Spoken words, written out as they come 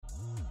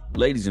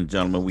Ladies and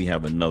gentlemen, we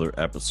have another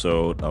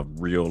episode of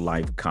Real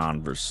Life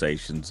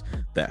Conversations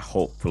that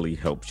hopefully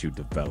helps you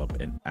develop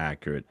an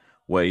accurate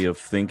way of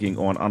thinking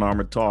on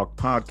Unarmored Talk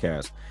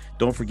podcast.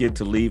 Don't forget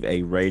to leave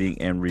a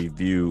rating and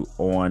review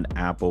on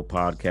Apple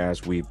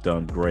Podcasts. We've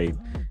done great,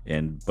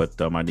 but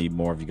I need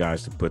more of you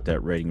guys to put that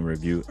rating and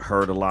review.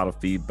 Heard a lot of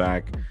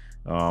feedback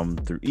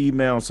through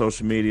email and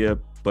social media,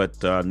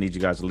 but I need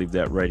you guys to leave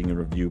that rating and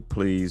review,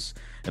 please.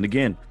 And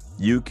again,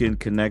 you can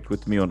connect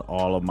with me on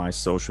all of my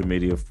social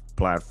media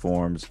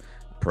platforms,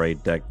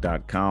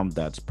 paradedeck.com.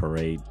 That's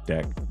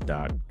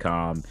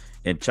paradedeck.com.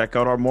 And check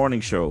out our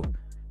morning show,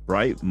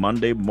 right?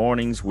 Monday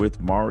mornings with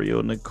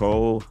Mario,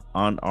 Nicole,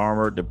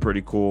 Unarmored. They're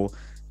pretty cool.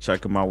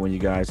 Check them out when you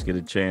guys get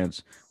a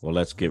chance. Well,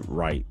 let's get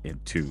right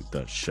into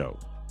the show.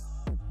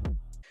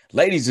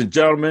 Ladies and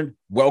gentlemen,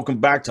 welcome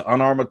back to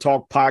Unarmored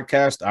Talk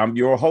podcast. I'm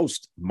your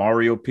host,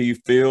 Mario P.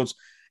 Fields.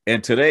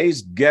 And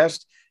today's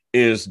guest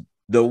is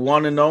the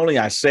one and only.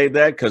 I say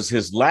that because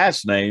his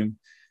last name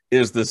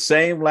is the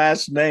same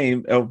last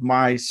name of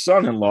my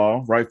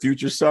son-in-law, right?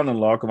 Future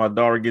son-in-law, because my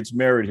daughter gets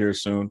married here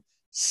soon.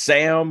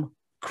 Sam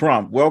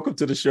Crump. Welcome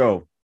to the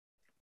show.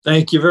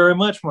 Thank you very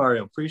much,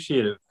 Mario.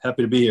 Appreciate it.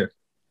 Happy to be here.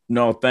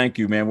 No, thank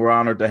you, man. We're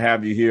honored to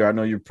have you here. I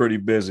know you're pretty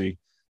busy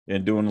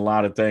and doing a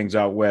lot of things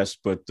out west.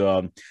 But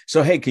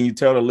so, hey, can you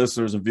tell the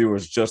listeners and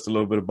viewers just a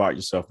little bit about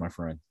yourself, my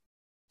friend?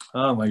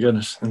 Oh, my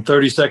goodness. In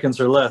 30 seconds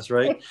or less,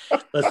 right?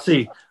 Let's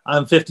see.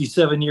 I'm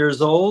 57 years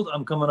old.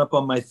 I'm coming up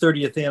on my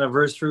 30th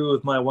anniversary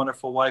with my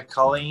wonderful wife,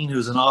 Colleen,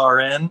 who's an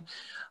RN.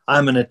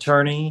 I'm an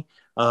attorney,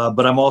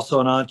 but I'm also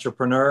an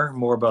entrepreneur.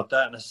 More about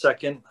that in a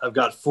second. I've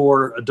got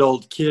 4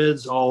 adult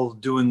kids, all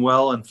doing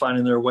well and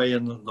finding their way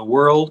in the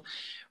world.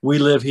 We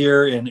live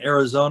here in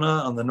Arizona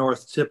on the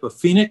north tip of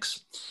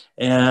Phoenix.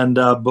 And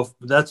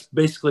that's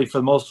basically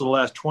for most of the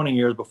last 20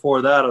 years.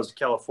 Before that, I was a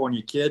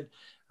California kid.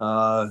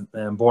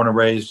 And born and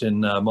raised in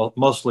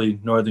mostly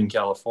Northern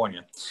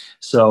California.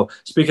 So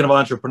speaking of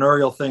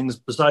entrepreneurial things,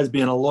 besides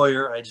being a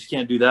lawyer, I just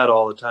can't do that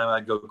all the time.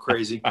 I'd go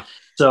crazy.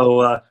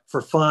 So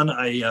for fun,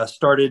 I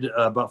started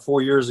about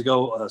 4 years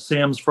ago,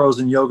 Sam's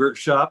Frozen Yogurt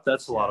Shop.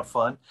 That's a lot of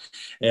fun.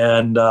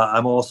 And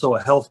I'm also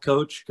a health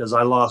coach because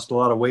I lost a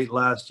lot of weight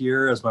last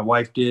year, as my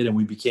wife did, and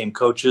we became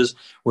coaches.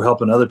 We're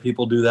helping other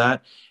people do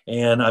that.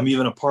 And I'm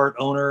even a part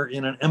owner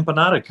in an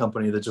empanada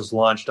company that just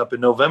launched up in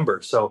November.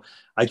 So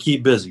I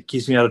keep busy,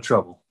 keeps me out of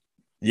trouble.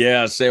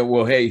 Yeah, I said,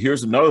 well, hey,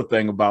 here's another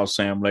thing about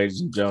Sam, ladies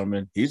and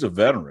gentlemen. He's a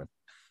veteran.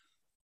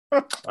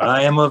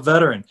 I am a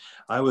veteran.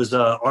 I was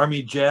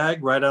Army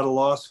JAG right out of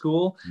law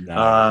school.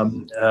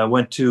 Nice.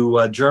 Went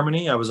to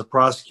Germany. I was a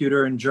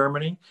prosecutor in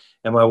Germany.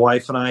 And my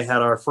wife and I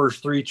had our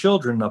first 3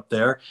 children up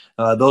there.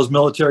 Those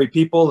military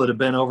people that have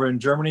been over in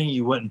Germany,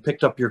 you went and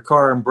picked up your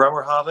car in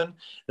Bremerhaven.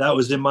 That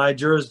was in my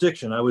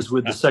jurisdiction. I was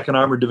with the 2nd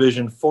Armored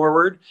Division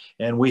Forward,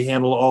 and we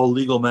handled all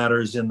legal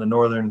matters in the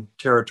Northern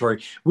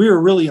Territory. We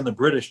were really in the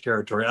British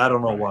territory. I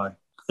don't know why.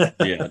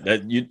 Yeah,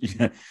 that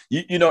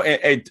you know,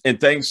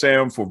 and thanks,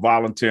 Sam, for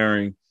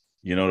volunteering,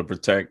 to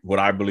protect what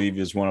I believe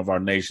is one of our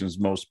nation's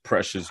most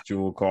precious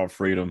jewel called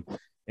freedom.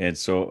 And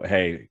so,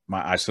 hey,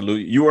 I salute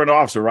you. You were an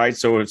officer, right?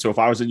 So if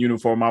I was in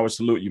uniform, I would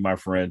salute you, my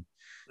friend.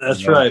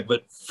 That's right.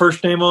 But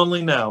first name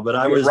only now. But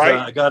I was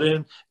right. got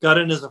in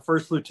as a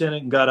first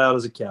lieutenant and got out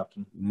as a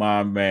captain.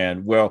 My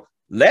man. Well,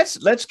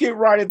 let's get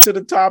right into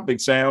the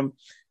topic, Sam.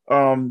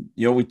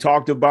 We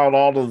talked about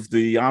all of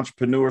the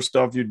entrepreneur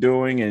stuff you're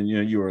doing, and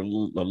you're a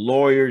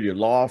lawyer, your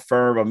law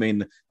firm. I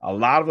mean, a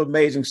lot of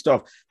amazing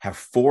stuff. Have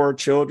 4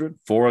 children,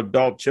 4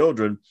 adult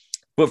children,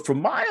 but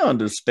from my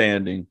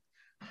understanding,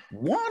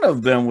 one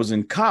of them was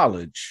in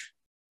college,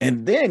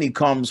 and then he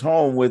comes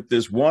home with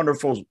this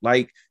wonderful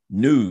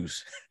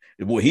news.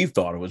 Well, he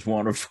thought it was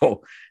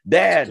wonderful.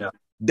 Dad,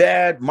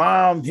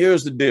 Mom,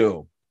 here's the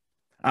deal.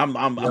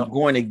 I'm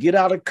going to get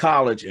out of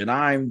college and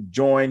I'm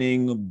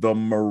joining the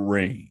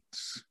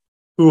Marines.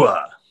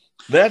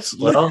 Let's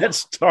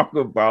talk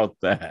about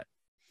that.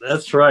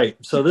 That's right.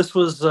 So this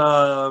was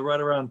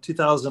right around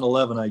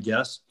 2011, I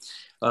guess.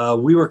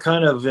 We were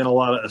kind of in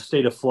a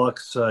state of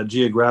flux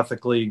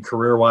geographically,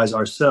 career-wise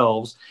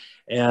ourselves.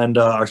 And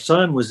our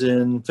son was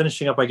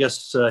finishing up, I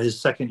guess, his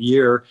 2nd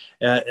year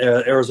at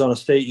Arizona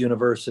State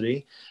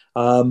University.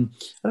 I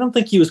don't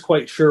think he was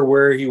quite sure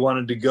where he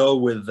wanted to go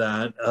with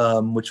that,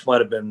 which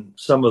might have been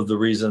some of the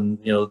reason,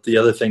 the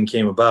other thing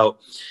came about.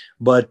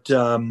 But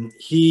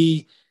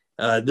this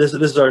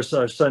is our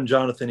son,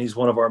 Jonathan. He's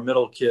one of our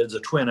middle kids, a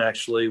twin,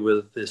 actually,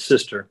 with his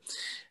sister.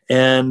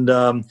 And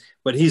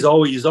but he's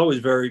always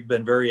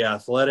been very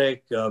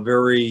athletic,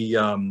 very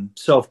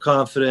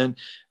self-confident.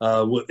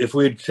 If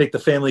we'd take the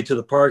family to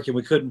the park and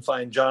we couldn't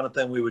find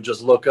Jonathan, we would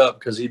just look up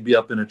because he'd be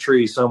up in a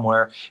tree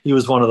somewhere. He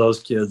was one of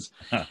those kids.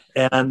 Huh.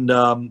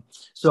 And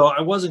so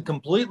I wasn't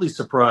completely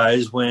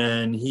surprised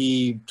when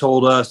he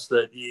told us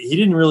that he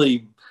didn't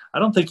really, I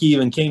don't think he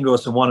even came to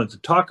us and wanted to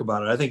talk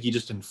about it. I think he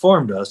just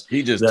informed us.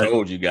 He just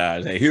told you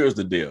guys, hey, here's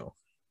the deal.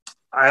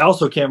 I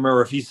also can't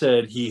remember if he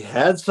said he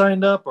had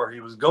signed up or he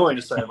was going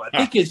to sign up. I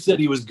think he said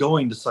he was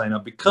going to sign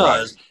up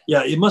because,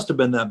 it must have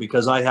been that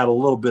because I had a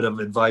little bit of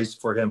advice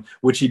for him,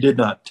 which he did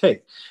not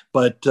take.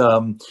 But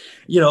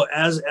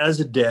as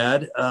a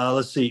dad,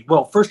 let's see.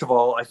 Well, first of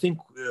all, I think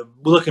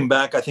looking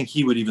back, I think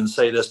he would even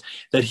say this,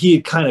 that he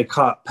had kind of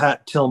caught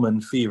Pat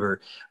Tillman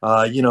fever.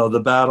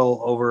 The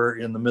battle over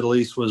in the Middle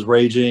East was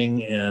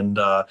raging, and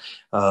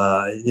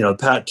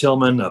Pat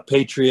Tillman, a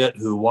patriot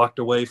who walked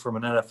away from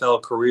an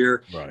NFL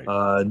career,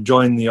 right.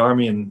 joined the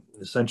Army and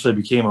essentially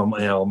became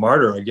a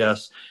martyr, I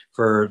guess,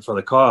 for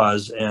the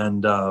cause,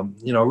 and a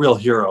real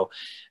hero.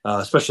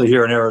 Especially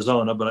here in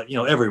Arizona, but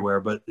everywhere.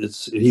 But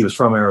he was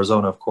from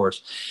Arizona, of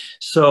course.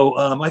 So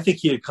I think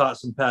he had caught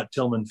some Pat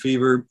Tillman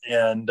fever,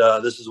 and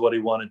this is what he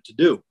wanted to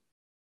do.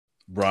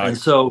 Right. And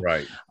so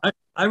right.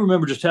 I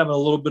remember just having a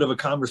little bit of a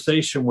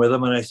conversation with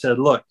him, and I said,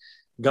 "Look,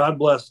 God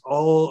bless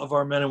all of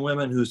our men and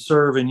women who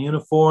serve in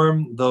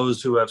uniform,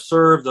 those who have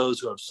served, those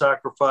who have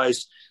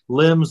sacrificed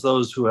limbs,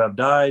 those who have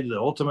died, the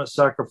ultimate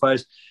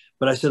sacrifice."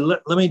 But I said,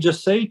 let me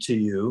just say to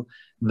you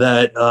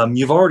that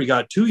you've already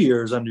got 2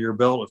 years under your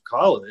belt of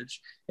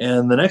college,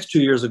 and the next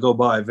 2 years will go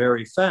by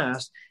very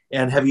fast.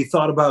 And have you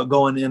thought about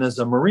going in as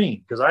a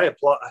Marine? Because I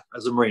applied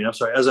as a Marine,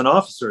 as an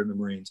officer in the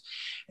Marines.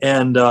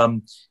 And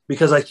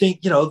because I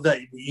think, that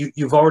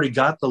you've already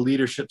got the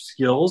leadership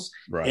skills,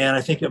 right. and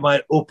I think it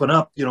might open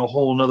up, a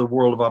whole another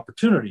world of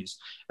opportunities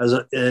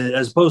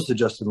as opposed to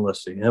just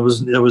enlisting. There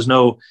was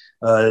no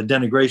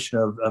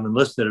denigration of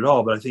enlisted at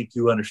all, but I think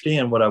you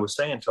understand what I was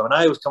saying to him. And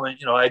I was coming,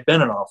 I'd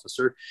been an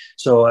officer,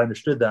 so I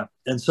understood that.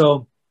 And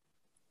so,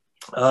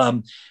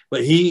 but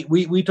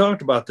we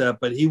talked about that,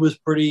 but he was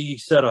pretty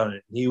set on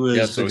it. He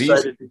was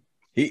excited.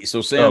 He's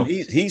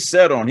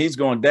set on. He's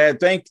going, Dad,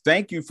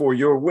 thank you for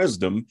your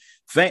wisdom.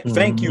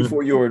 Thank you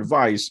for your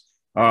advice.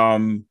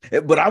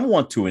 But I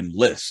want to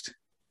enlist.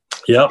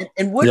 Yeah.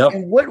 And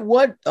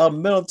what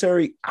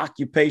military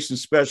occupation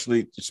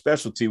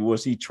specialty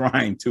was he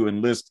trying to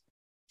enlist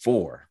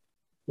for?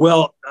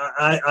 Well,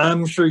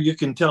 I'm sure you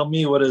can tell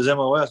me what his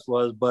MOS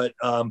was, but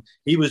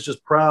he was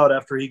just proud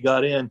after he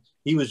got in.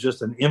 He was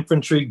just an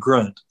infantry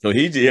grunt. So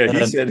he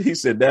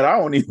said that I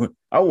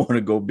want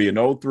to go be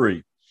an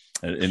 03.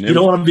 And you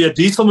don't want to be a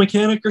diesel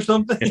mechanic or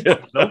something?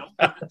 Nope.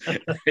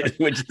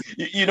 Which,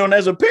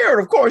 as a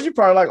parent, of course, you're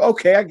probably like,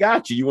 okay, I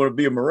got you. You want to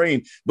be a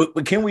Marine,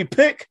 but can we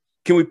pick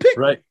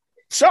right.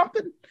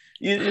 something?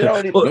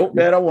 Nope,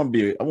 Dad, I want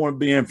to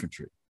be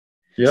infantry.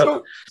 Yeah.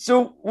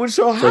 So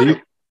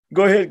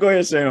go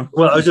ahead, Sam.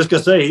 Well, I was just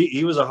gonna say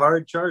he was a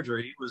hard charger.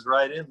 He was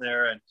right in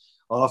there, and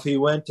off he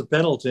went to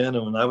Pendleton.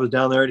 And when I was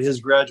down there at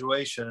his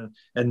graduation,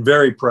 and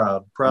very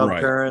proud right.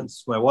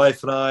 Parents, my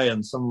wife and I,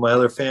 and some of my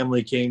other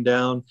family came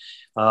down,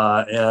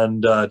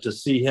 and to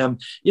see him,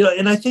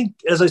 and I think,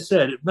 as I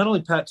said, not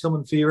only Pat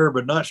Tillman fever,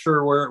 but not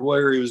sure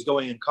where he was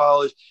going in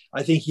college.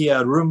 I think he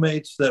had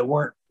roommates that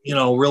weren't,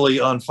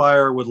 really on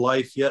fire with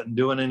life yet and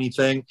doing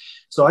anything.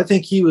 So I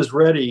think he was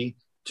ready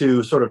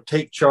to sort of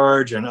take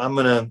charge, and I'm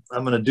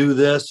gonna do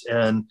this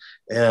and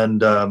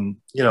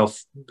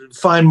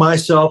find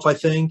myself, I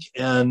think,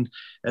 and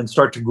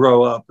start to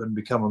grow up and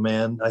become a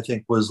man. I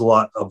think was a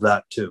lot of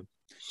that too.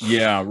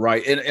 Yeah,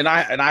 right. And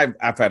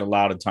I've had a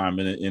lot of time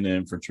in the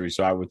infantry,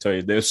 so I would tell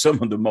you there's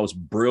some of the most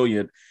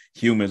brilliant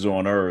humans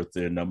on earth,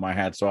 and my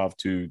hat's off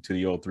to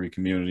the 03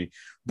 community.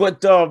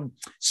 But so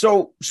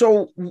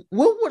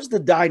what was the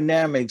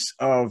dynamics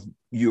of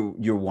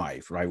your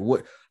wife, right?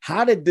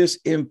 How did this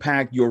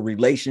impact your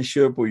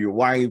relationship or your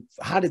wife?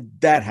 How did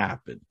that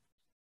happen?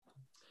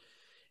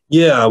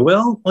 Yeah,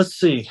 well, let's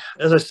see.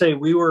 As I say,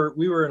 we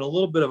were in a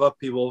little bit of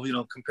upheaval,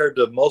 compared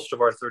to most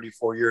of our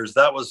 34 years.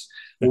 That was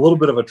a little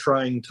bit of a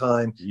trying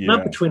time,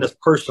 not between us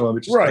personally,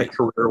 but just right. Kind of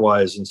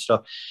career-wise and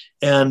stuff.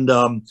 And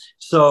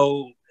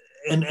so,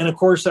 and of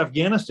course,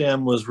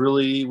 Afghanistan was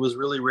really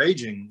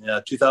raging,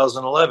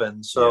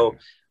 2011. So,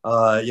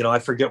 I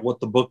forget what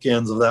the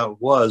bookends of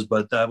that was,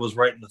 but that was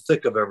right in the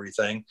thick of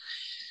everything.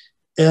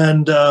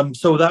 And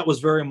so that was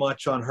very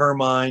much on her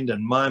mind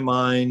and my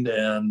mind.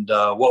 And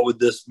what would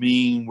this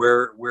mean?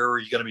 Where are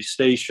you going to be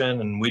stationed?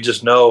 And we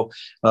just know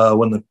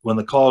when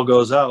the call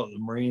goes out, the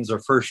Marines are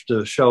first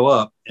to show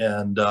up.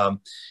 And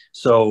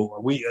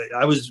so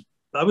I was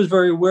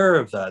very aware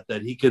of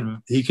that he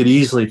could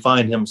easily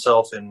find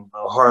himself in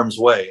harm's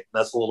way.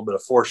 That's a little bit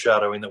of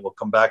foreshadowing that we'll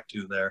come back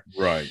to there.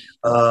 Right.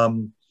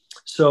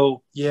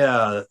 So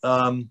yeah.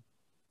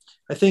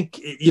 I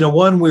think,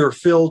 one, we were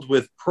filled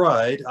with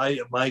pride.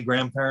 My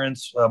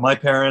parents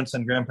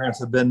and grandparents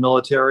have been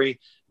military.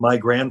 My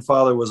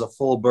grandfather was a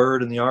full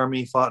bird in the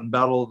Army, fought in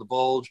Battle of the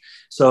Bulge.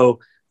 So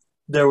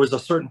there was a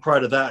certain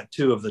pride of that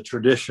too, of the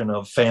tradition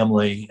of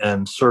family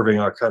and serving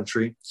our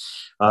country.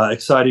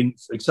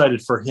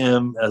 Excited for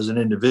him as an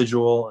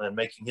individual and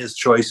making his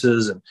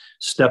choices and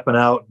stepping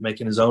out,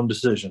 making his own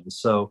decisions.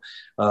 So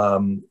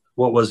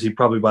what was he,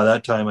 probably by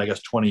that time, I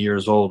guess 20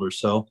 years old or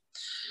so.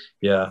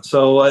 Yeah.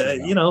 So,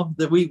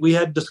 that we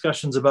had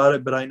discussions about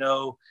it, but I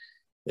know,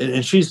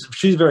 and she's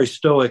very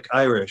stoic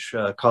Irish,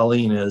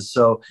 Colleen is.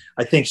 So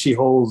I think she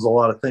holds a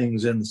lot of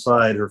things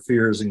inside, her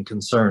fears and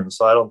concerns.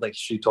 So I don't think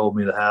she told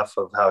me the half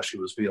of how she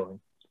was feeling.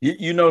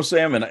 You know,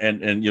 Sam,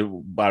 and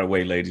you. By the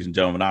way, ladies and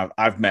gentlemen,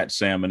 I've met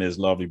Sam and his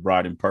lovely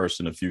bride in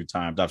person a few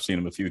times. I've seen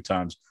him a few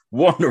times.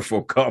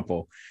 Wonderful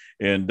couple,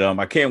 and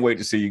I can't wait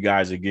to see you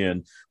guys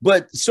again.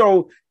 But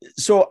so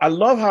I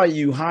love how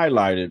you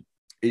highlighted,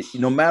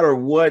 no matter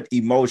what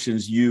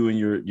emotions you and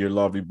your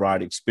lovely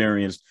bride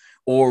experienced,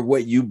 or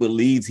what you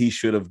believed he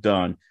should have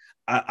done.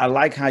 I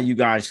like how you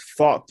guys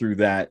fought through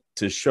that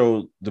to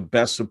show the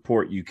best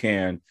support you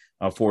can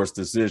for his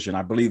decision.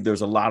 I believe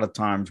there's a lot of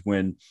times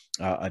when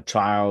a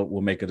child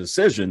will make a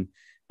decision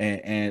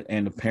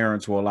and the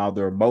parents will allow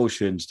their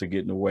emotions to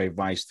get in the way of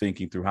vice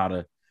thinking through how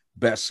to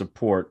best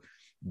support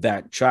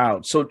that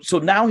child. So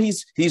now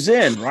he's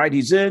in, right?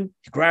 He's in,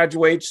 he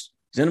graduates,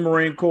 he's in the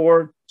Marine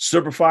Corps,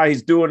 Superfly,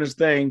 he's doing his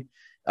thing.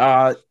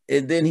 And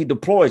then he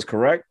deploys,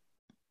 correct?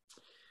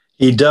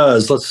 He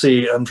does. Let's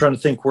see. I'm trying to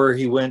think where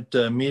he went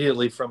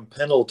immediately from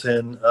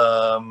Pendleton.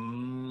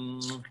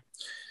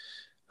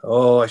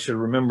 I should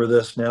remember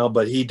this now,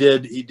 but he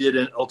did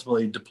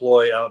ultimately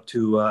deploy out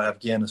to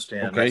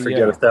Afghanistan. Okay, I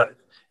forget if that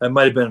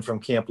might have been from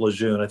Camp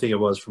Lejeune. I think it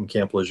was from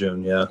Camp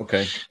Lejeune. Yeah.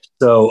 Okay.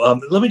 So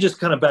let me just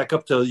kind of back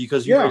up to you,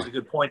 because you raised a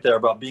good point there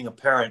about being a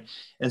parent.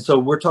 And so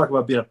we're talking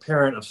about being a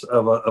parent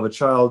of a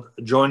child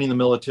joining the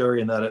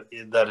military and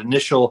that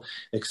initial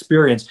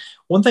experience.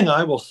 One thing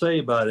I will say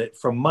about it,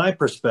 from my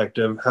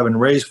perspective, having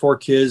raised 4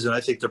 kids, and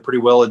I think they're pretty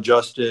well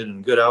adjusted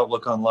and good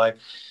outlook on life,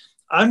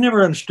 I've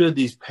never understood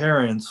these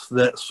parents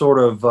that sort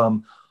of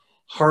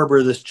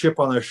harbor this chip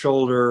on their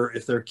shoulder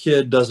if their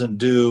kid doesn't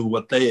do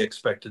what they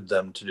expected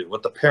them to do,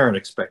 what the parent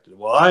expected.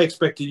 Well, I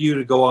expected you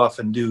to go off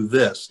and do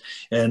this.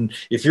 And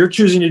if you're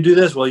choosing to do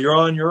this, well, you're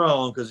on your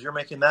own because you're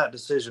making that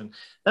decision.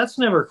 That's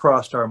never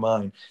crossed our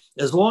mind.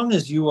 As long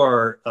as you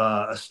are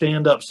a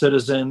stand-up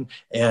citizen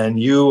and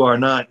you are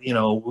not,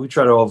 we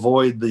try to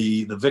avoid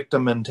the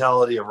victim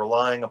mentality of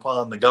relying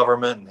upon the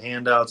government and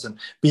handouts and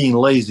being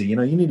lazy. You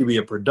need to be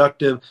a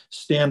productive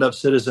stand-up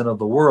citizen of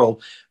the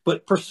world,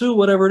 but pursue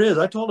whatever it is.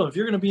 I told him, if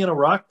you're going to be in a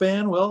rock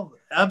band, well,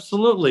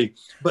 absolutely,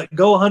 but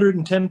go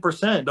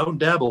 110%. Don't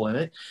dabble in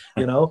it,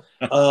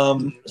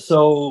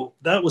 So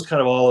that was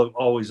kind of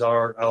always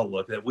our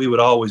outlook, that we would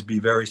always be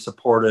very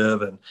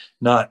supportive and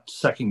not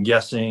second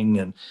guessing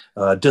and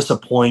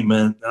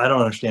disappointment. I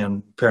don't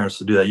understand parents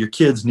to do that. Your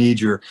kids need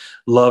your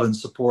love and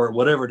support,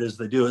 whatever it is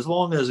they do, as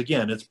long as,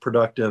 again, it's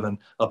productive and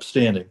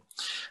upstanding.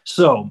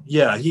 So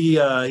yeah, he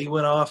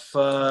went off,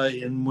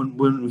 and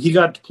when he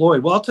got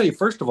deployed, well, I'll tell you,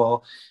 first of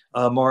all,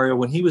 Mario,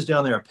 when he was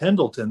down there at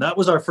Pendleton, that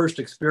was our first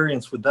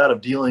experience with that,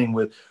 of dealing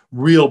with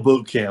real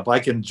boot camp. I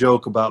can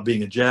joke about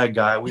being a JAG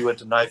guy. We went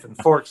to knife and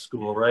fork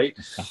school, right?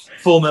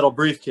 Full metal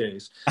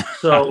briefcase.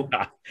 So,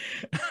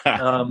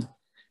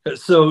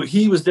 so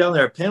he was down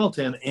there at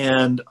Pendleton,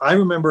 and I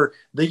remember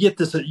they get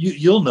this.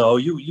 You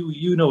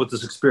know what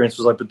this experience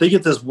was like, but they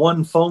get this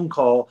one phone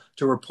call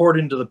to report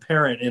into the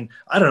parent, and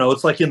I don't know,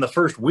 it's like in the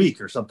first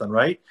week or something,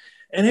 right?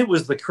 And it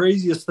was the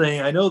craziest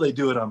thing. I know they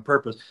do it on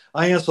purpose.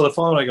 I answer the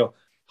phone, I go,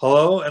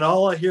 hello, and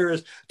all I hear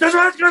is click,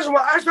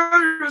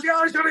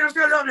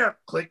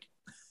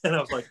 and I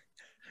was like,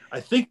 I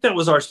think that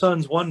was our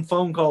son's one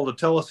phone call to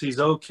tell us he's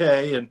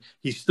okay, and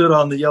he stood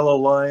on the yellow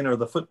line or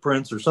the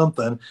footprints or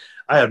something.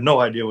 I have no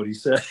idea what he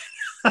said.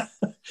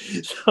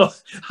 So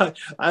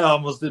I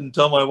almost didn't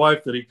tell my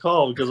wife that he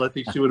called, because I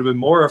think she would have been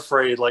more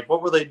afraid. Like,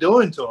 what were they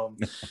doing to him?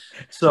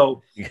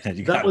 So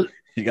you got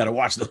to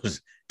watch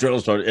those drill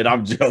instructors. And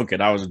I'm joking,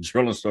 I was a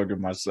drill instructor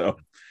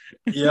myself.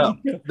 Yeah,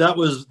 that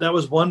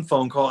was one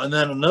phone call, and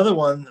then another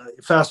one.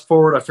 Fast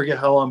forward, I forget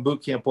how long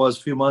boot camp was,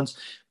 a few months,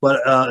 but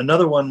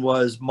another one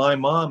was my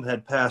mom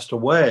had passed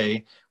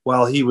away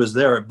while he was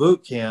there at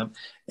boot camp,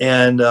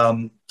 and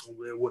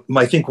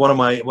I think one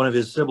of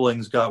his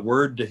siblings got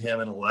word to him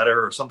in a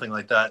letter or something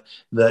like that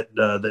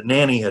that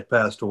Nanny had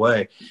passed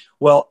away.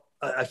 Well,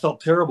 I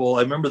felt terrible.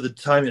 I remember the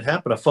time it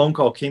happened, a phone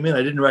call came in.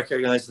 I didn't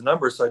recognize the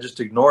number, so I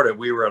just ignored it.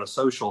 We were at a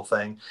social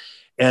thing.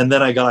 And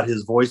then I got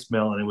his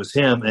voicemail, and it was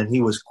him, and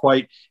he was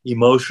quite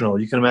emotional.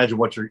 You can imagine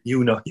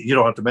you don't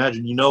have to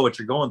imagine, what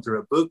you're going through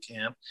at boot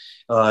camp.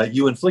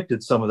 You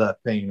inflicted some of that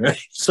pain, right?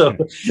 So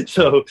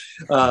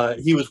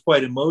he was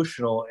quite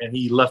emotional, and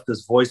he left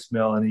this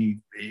voicemail, and he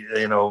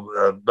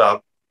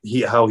about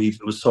how he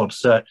was so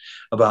upset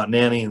about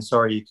Nanny and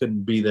sorry he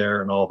couldn't be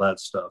there and all that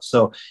stuff.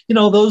 So,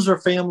 those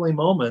are family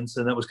moments,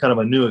 and that was kind of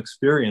a new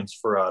experience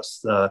for us,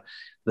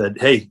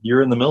 that, hey,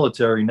 you're in the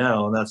military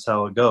now, and that's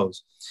how it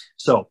goes.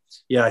 So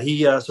yeah,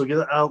 he so get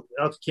out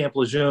to Camp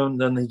Lejeune,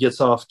 then he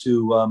gets off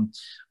to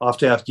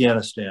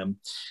Afghanistan,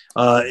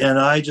 and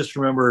I just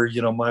remember,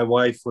 my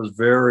wife was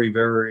very,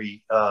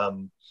 very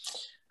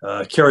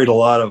carried a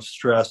lot of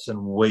stress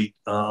and weight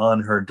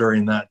on her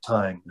during that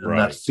time, and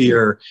right. that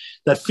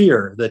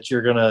fear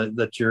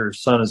that your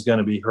son is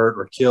gonna be hurt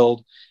or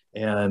killed,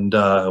 and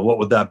what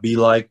would that be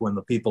like when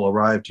the people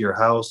arrive to your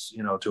house,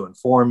 to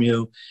inform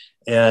you,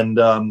 and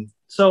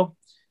so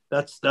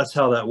that's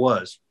how that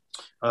was.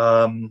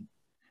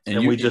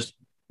 And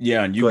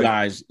you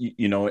guys,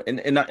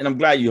 and I'm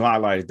glad you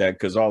highlighted that,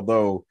 because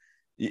although,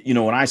 you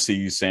know, when I see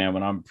you, Sam,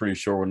 and I'm pretty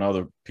sure when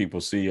other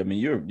people see, I mean,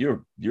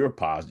 you're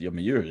positive. I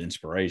mean, you're an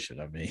inspiration.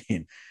 I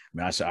mean,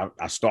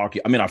 I stalk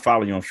you. I mean, I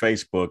follow you on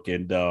Facebook,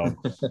 and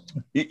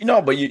you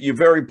know, but you're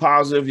very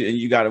positive, and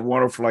you got a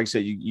wonderful. Like I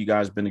said, you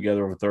guys been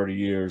together over 30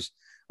 years,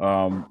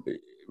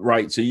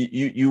 right? So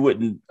you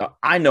wouldn't.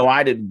 I know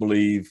I didn't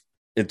believe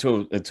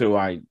until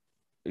I,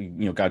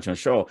 you know, got you on the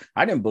show.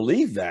 I didn't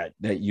believe that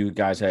you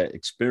guys had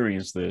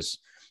experienced this.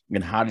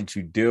 And how did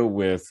you deal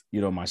with,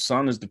 you know, my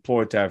son is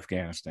deployed to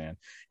Afghanistan.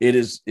 It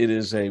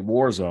is a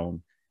war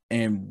zone.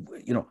 And,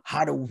 you know,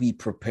 how do we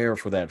prepare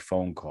for that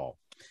phone call?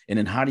 And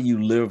then how do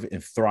you live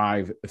and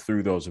thrive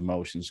through those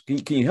emotions?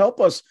 Can you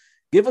help us,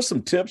 give us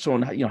some tips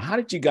on, you know, how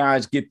did you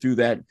guys get through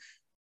that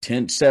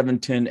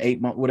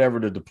 8 month, whatever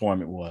the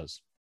deployment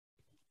was?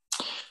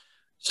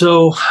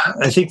 So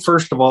I think,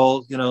 first of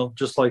all, you know,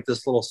 just like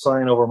this little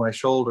sign over my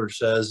shoulder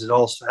says, it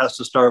also has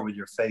to start with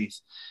your faith.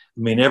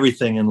 I mean,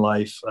 everything in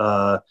life,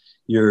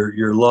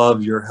 your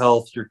love, your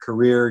health, your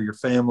career, your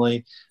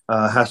family,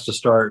 has to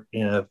start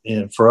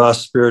for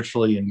us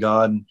spiritually in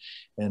God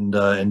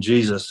and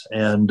Jesus.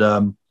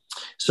 And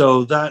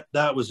so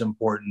that was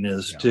important,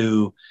 is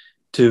to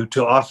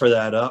offer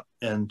that up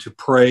and to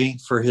pray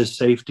for his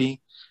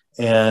safety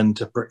and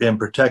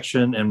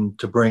protection, and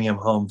to bring him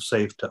home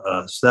safe to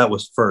us. That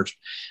was first.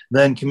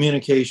 Then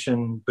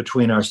communication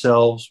between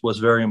ourselves was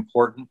very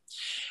important.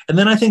 And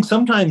then I think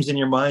sometimes in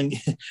your mind,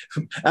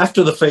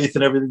 after the faith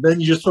and everything, then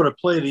you just sort of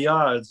play the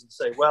odds and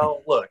say,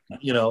 well, look,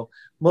 you know,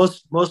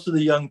 most of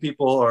the young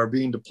people are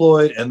being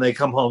deployed and they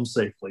come home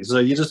safely. So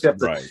you just have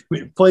to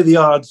play the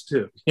odds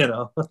too, you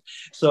know.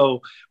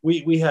 So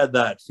we had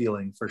that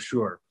feeling for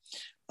sure.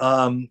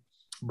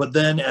 But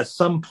then at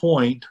some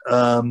point,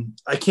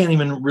 I can't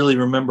even really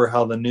remember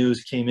how the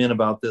news came in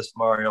about this,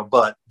 Mario,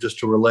 but just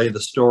to relay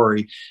the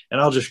story, and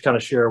I'll just kind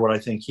of share what I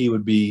think he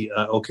would be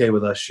okay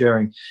with us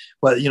sharing.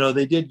 But, you know,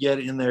 they did get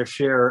in their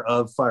share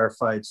of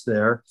firefights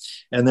there.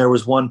 And there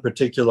was one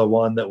particular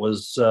one that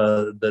was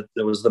that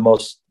was the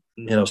most,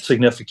 you know,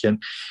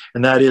 significant,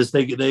 and that is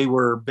they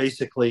were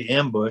basically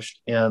ambushed,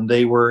 and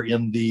they were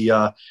in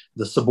the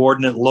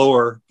subordinate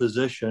lower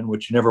position,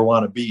 which you never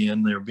want to be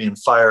in. They were being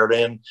fired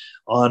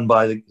on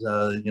by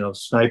the you know,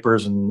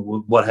 snipers and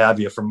what have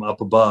you from up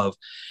above.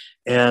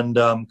 And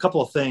a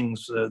couple of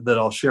things that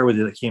I'll share with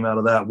you that came out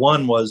of that.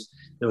 One was,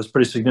 it was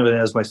pretty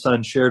significant, as my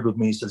son shared with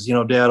me. He says, you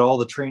know, Dad, all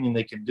the training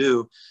they can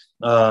do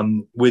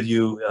with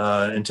you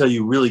until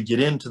you really get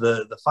into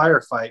the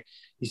firefight.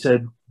 He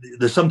said,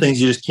 there's some things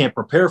you just can't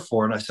prepare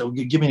for. And I said, well,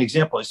 give me an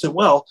example. I said,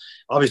 well,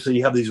 obviously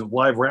you have these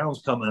live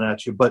rounds coming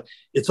at you, but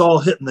it's all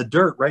hitting the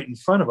dirt right in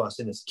front of us,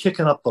 and it's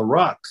kicking up the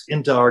rocks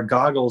into our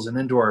goggles and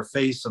into our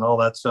face and all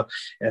that stuff.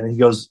 And he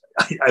goes,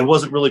 I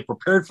wasn't really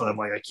prepared for that. I'm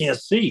like, I can't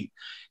see,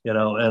 you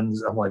know. And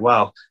I'm like,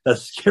 wow,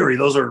 that's scary.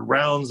 Those are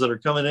rounds that are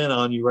coming in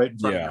on you right in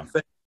front of your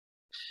face.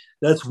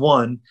 That's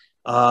one.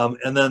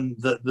 And then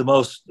the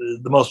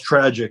most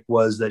tragic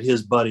was that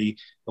his buddy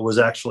was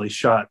actually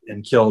shot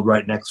and killed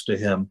right next to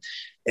him.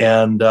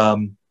 And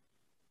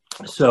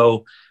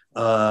so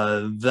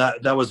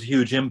that was a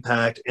huge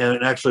impact.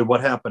 And actually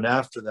what happened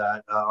after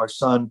that, our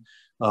son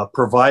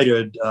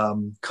provided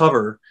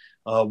cover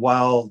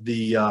while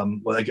the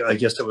well, I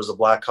guess it was a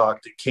Black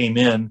Hawk that came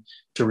in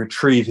to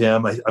retrieve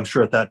him. I'm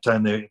sure at that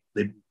time they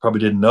probably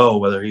didn't know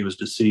whether he was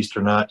deceased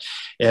or not.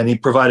 And he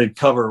provided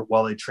cover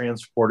while they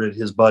transported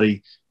his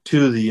buddy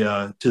to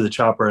the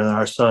chopper, and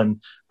our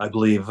son, I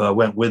believe,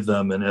 went with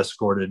them and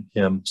escorted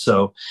him.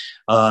 So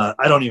I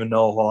don't even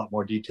know a whole lot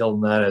more detail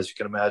than that, as you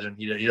can imagine.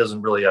 He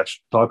doesn't really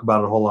actually talk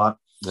about it a whole lot.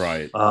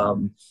 Right.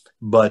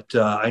 But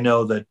I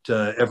know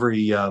that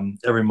every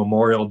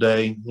Memorial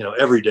Day, you know,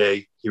 every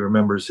day he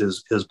remembers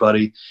his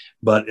buddy,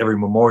 but every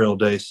Memorial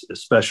Day is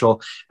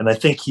special. And I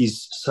think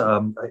he's, I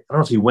don't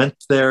know if he went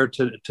there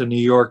to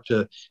New York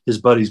to his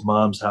buddy's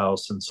mom's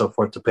house and so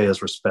forth to pay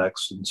his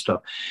respects and stuff.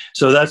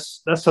 So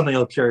that's something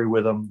he'll carry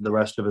with him the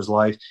rest of his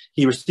life.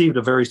 He received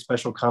a very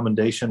special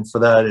commendation for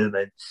that. And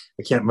I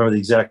can't remember the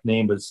exact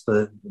name, but it's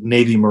the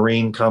Navy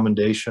Marine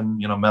Commendation,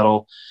 you know,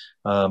 medal.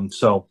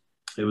 So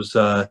it was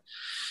a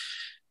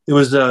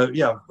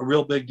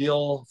real big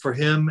deal for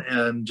him,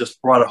 and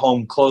just brought it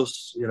home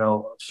close. You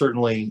know,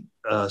 certainly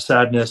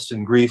sadness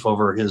and grief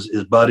over his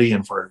buddy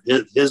and for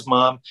his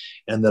mom,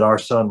 and that our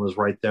son was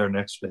right there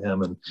next to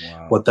him, and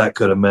what that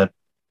could have meant.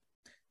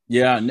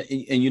 Yeah, and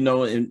you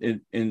know,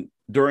 in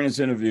during this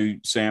interview,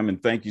 Sam,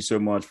 and thank you so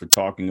much for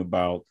talking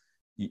about,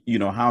 you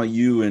know, how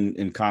you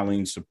and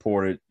Colleen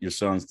supported your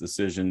son's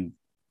decision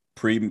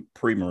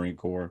pre-Marine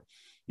Corps.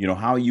 You know,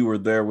 how you were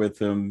there with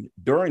him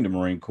during the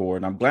Marine Corps,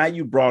 and I'm glad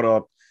you brought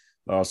up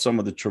some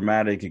of the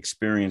traumatic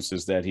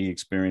experiences that he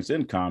experienced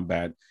in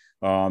combat.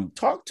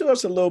 Talk to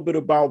us a little bit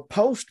about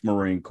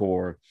post-Marine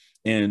Corps,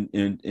 and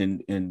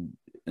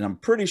I'm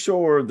pretty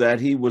sure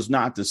that he was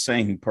not the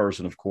same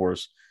person, of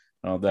course,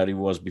 that he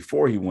was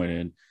before he went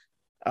in.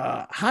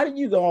 How did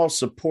you all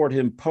support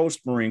him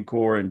post-Marine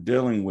Corps in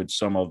dealing with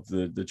some of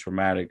the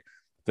traumatic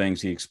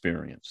things he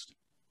experienced?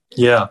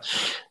 Yeah,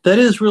 that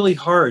is really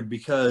hard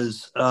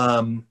because,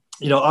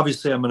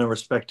 obviously I'm going to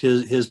respect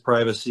his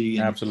privacy.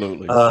 And,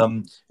 Absolutely.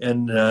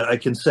 I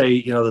can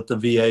say, that the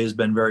VA has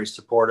been very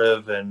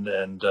supportive and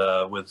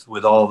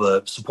with all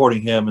the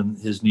supporting him and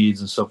his needs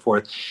and so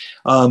forth.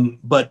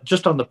 But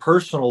just on the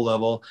personal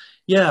level,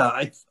 yeah,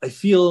 I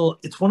feel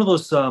it's one of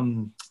those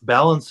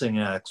balancing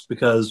acts,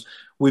 because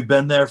we've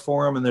been there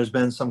for him and there's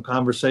been some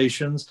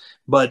conversations,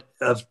 but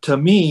to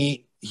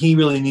me, he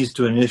really needs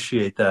to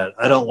initiate that.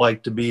 I don't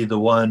like to be the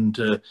one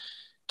to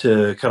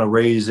kind of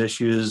raise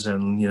issues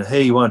and,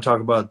 hey, you want to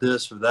talk about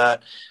this or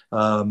that.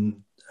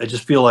 I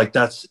just feel like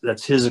that's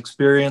his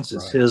experience.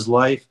 It's his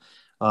life.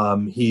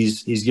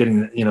 He's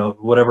getting,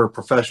 whatever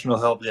professional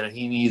help that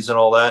he needs and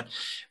all that.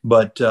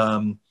 But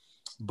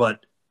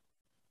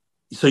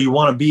so you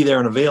want to be there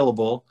and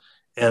available.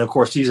 And of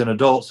course, he's an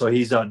adult, so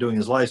he's out doing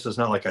his life. So it's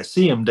not like I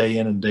see him day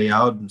in and day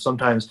out. And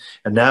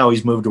now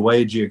he's moved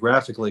away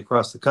geographically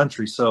across the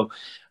country. So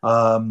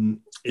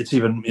it's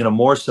even,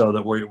 more so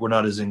that we're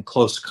not as in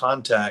close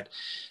contact.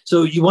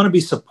 So you want to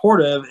be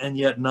supportive and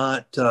yet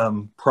not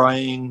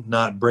prying,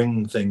 not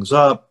bringing things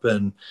up.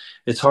 And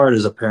it's hard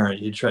as a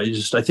parent.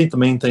 I think the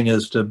main thing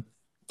is to,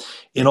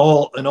 in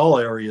all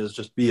areas,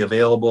 just be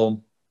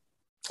available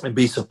and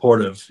be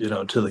supportive,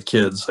 to the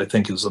kids, I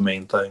think is the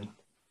main thing.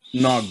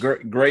 No,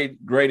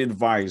 great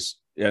advice.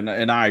 And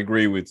I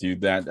agree with you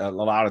that a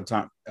lot of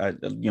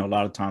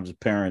times as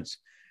parents,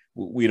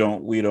 we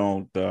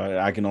don't,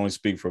 I can only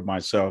speak for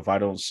myself. I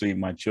don't see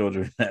my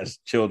children as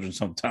children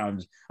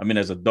sometimes. I mean,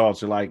 as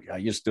adults,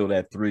 you're still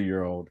that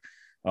 3-year-old.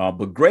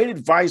 But great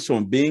advice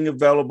on being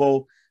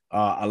available,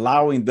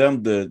 allowing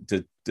them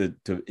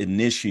to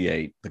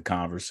initiate the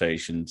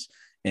conversations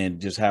and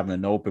just having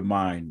an open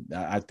mind.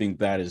 I think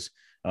that is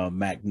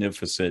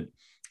magnificent.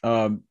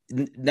 Now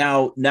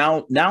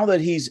that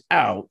he's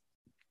out,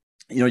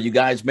 you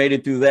guys made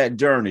it through that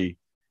journey,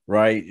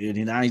 right?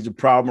 And now he's a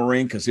proud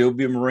Marine, because he'll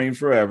be a Marine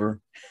forever.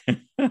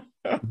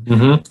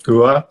 Mm-hmm.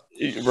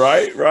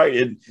 Right.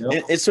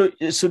 Yep. And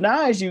so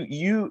now as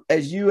you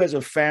as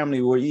a family,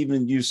 or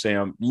even you,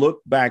 Sam, look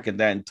back at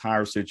that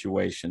entire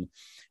situation,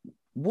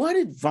 what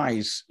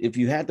advice, if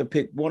you had to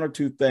pick one or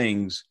two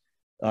things,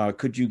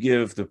 could you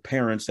give the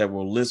parents that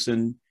will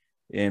listen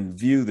and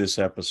view this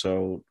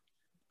episode,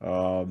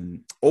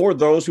 or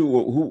those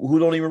who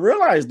don't even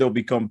realize they'll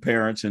become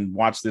parents and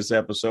watch this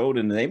episode,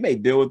 and they may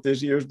deal with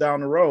this years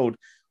down the road?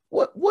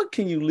 What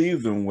can you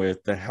leave them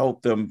with to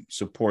help them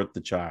support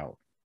the child?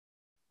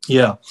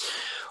 Yeah.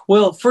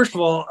 Well, first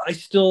of all, I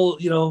still,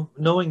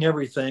 knowing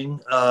everything,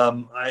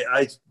 I'm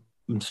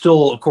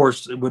still, of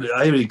course, I would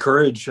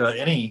encourage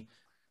any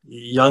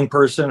young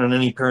person and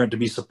any parent to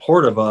be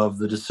supportive of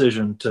the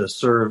decision to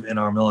serve in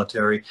our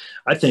military.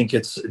 I think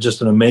it's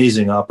just an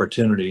amazing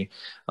opportunity.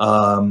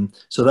 So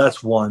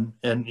that's one.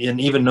 And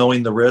even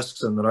knowing the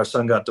risks, and that our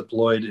son got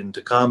deployed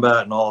into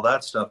combat and all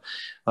that stuff,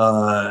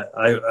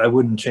 I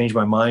wouldn't change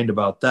my mind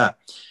about that.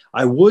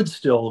 I would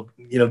still,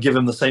 give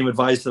him the same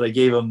advice that I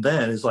gave him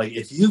then. Is like,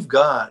 if you've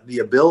got the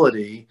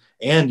ability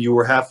and you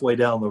were halfway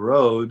down the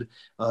road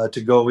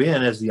to go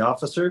in as the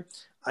officer,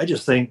 I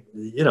just think,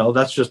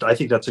 I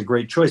think that's a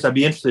great choice. I'd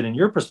be interested in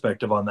your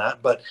perspective on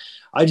that, but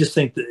I just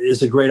think that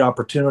it's a great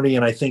opportunity.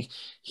 And I think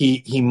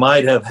he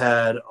might have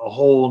had a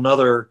whole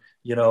nother,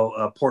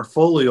 a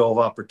portfolio of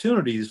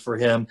opportunities for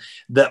him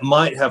that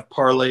might have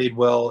parlayed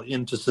well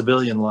into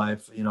civilian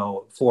life,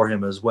 for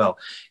him as well.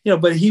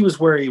 But he was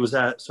where he was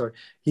at.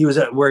 He was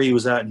at where he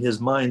was at in his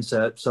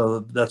mindset. So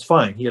that's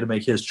fine. He had to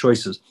make his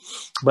choices.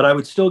 But I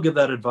would still give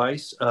that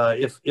advice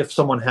if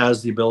someone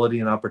has the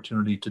ability and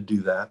opportunity to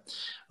do that.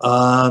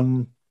 I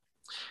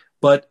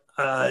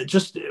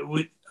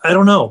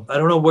don't know. I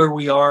don't know where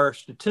we are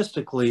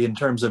statistically in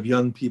terms of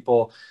young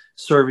people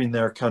serving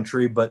their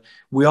country, but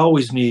we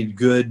always need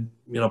good,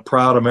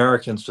 proud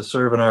Americans to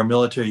serve in our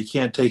military. You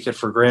can't take it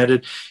for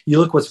granted. You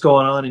look what's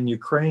going on in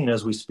Ukraine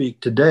as we speak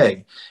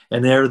today,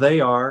 and there they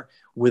are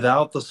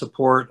without the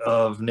support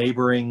of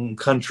neighboring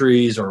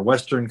countries or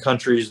Western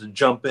countries to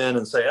jump in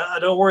and say,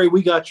 don't worry,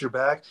 we got your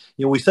back.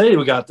 We say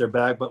we got their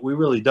back, but we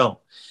really don't.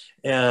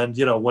 And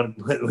when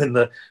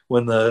the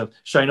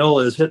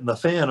Shinola is hitting the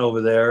fan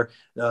over there,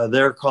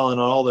 they're calling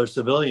on all their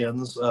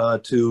civilians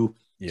to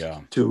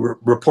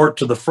report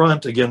to the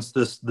front against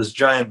this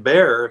giant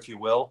bear, if you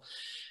will.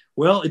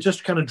 Well, it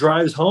just kind of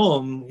drives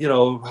home,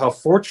 how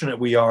fortunate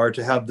we are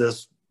to have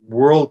this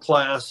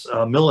world-class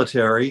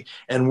military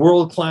and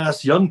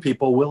world-class young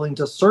people willing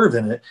to serve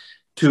in it,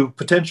 to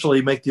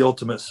potentially make the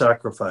ultimate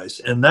sacrifice.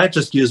 And that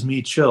just gives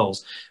me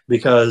chills,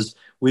 because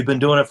we've been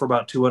doing it for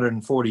about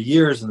 240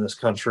 years in this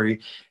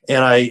country.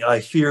 And I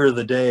fear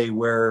the day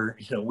where,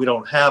 we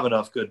don't have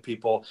enough good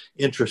people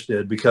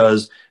interested,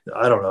 because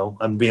I don't know,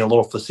 I'm being a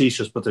little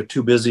facetious, but they're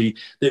too busy.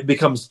 It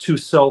becomes too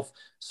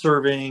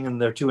self-serving, and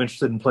they're too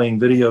interested in playing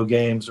video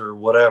games or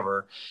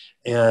whatever.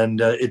 And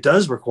it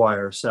does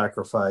require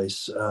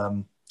sacrifice.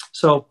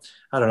 So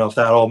I don't know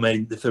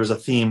if there's a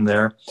theme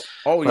there.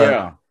 Oh,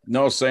 yeah.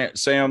 No, Sam,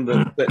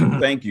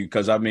 thank you.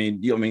 Because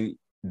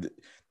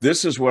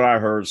this is what I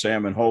heard,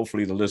 Sam, and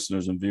hopefully the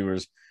listeners and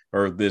viewers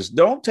heard this.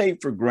 Don't take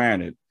for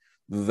granted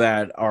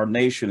that our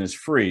nation is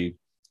free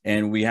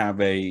and we have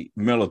a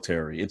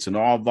military. It's an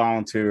all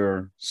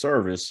volunteer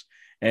service,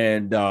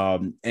 and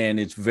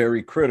it's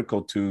very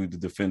critical to the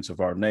defense of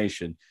our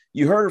nation.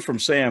 You heard it from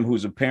Sam,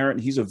 who's a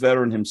parent. He's a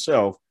veteran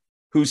himself,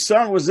 whose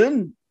son was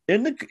in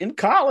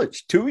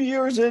college, 2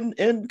 years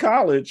in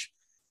college,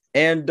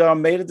 and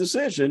made a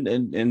decision.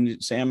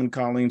 And Sam and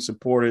Colleen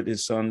supported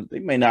his son. They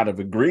may not have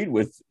agreed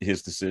with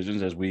his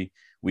decisions, as we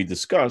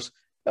discussed,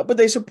 but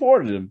they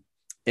supported him.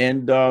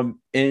 And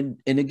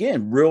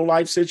again, real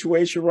life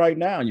situation right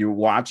now. You're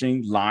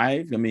watching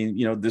live. I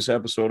mean, this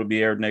episode will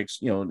be aired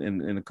next,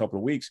 in a couple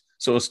of weeks.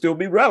 So it'll still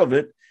be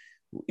relevant,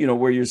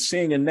 where you're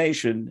seeing a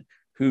nation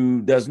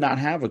who does not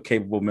have a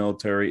capable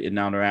military, and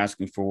now they're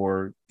asking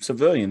for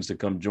civilians to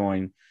come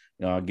join,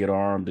 get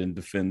armed and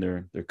defend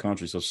their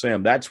country. So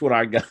Sam, that's what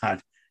I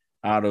got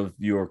out of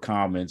your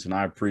comments, and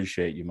I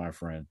appreciate you, my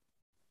friend.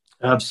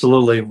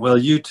 Absolutely. Well,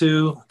 you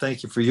too.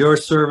 Thank you for your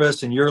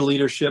service and your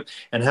leadership,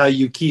 and how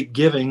you keep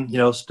giving,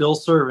 still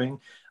serving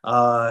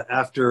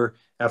after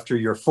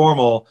your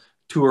formal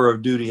tour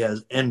of duty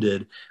has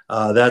ended.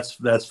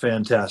 That's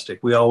fantastic.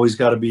 We always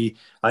got to be,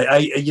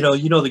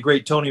 the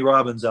great Tony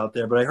Robbins out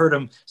there, but I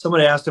heard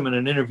somebody asked him in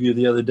an interview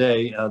the other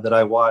day that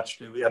I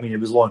watched. I mean, it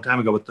was a long time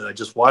ago, but I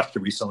just watched it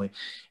recently.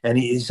 And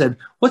he said,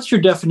 "What's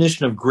your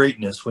definition of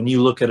greatness when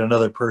you look at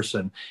another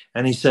person?"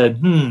 And he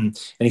said, and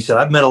he said,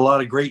 "I've met a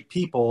lot of great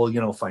people,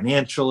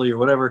 financially or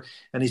whatever."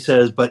 And he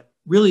says, "But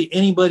really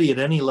anybody at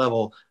any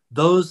level,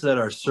 those that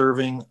are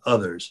serving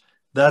others,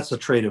 that's a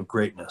trait of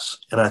greatness."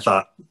 And I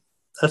thought,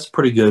 that's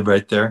pretty good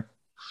right there.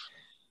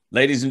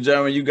 Ladies and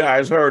gentlemen, you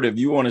guys heard it. If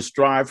you want to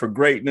strive for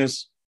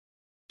greatness,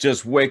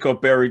 just wake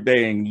up every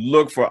day and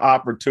look for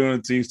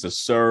opportunities to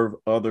serve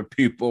other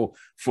people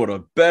for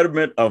the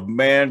betterment of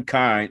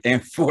mankind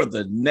and for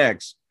the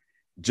next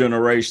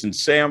generation.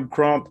 Sam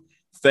Crump,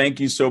 thank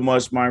you so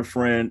much, my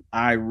friend.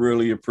 I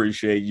really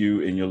appreciate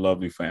you and your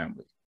lovely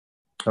family.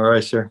 All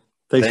right, sir.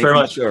 Thanks very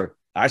much, sir.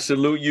 I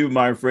salute you,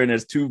 my friend,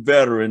 as two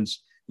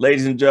veterans.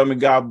 Ladies and gentlemen,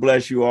 God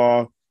bless you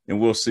all, and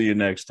we'll see you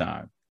next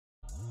time.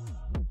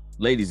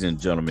 Ladies and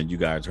gentlemen, you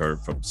guys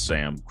heard from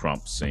Sam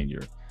Crump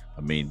Sr.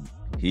 I mean,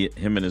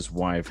 him and his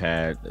wife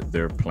had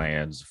their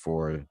plans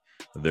for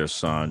their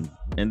son,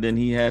 and then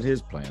he had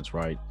his plans,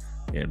 right?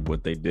 And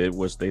what they did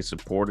was they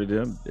supported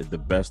him the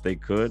best they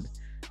could,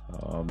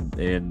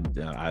 and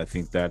I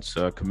think that's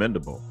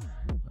commendable.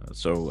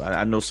 So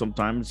I know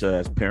sometimes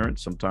as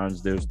parents,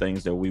 sometimes there's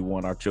things that we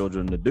want our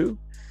children to do,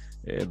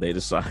 and they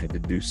decide to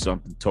do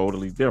something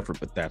totally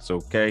different, but that's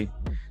okay.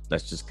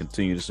 Let's just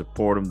continue to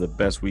support them the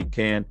best we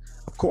can.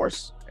 Of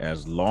course,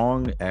 as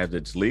long as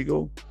it's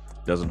legal,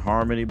 doesn't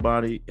harm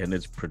anybody, and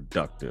it's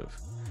productive.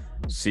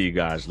 See you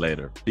guys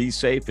later. Be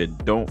safe, and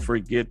don't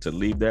forget to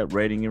leave that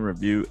rating and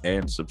review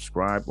and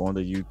subscribe on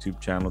the YouTube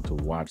channel to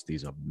watch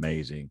these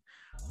amazing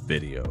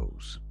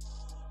videos.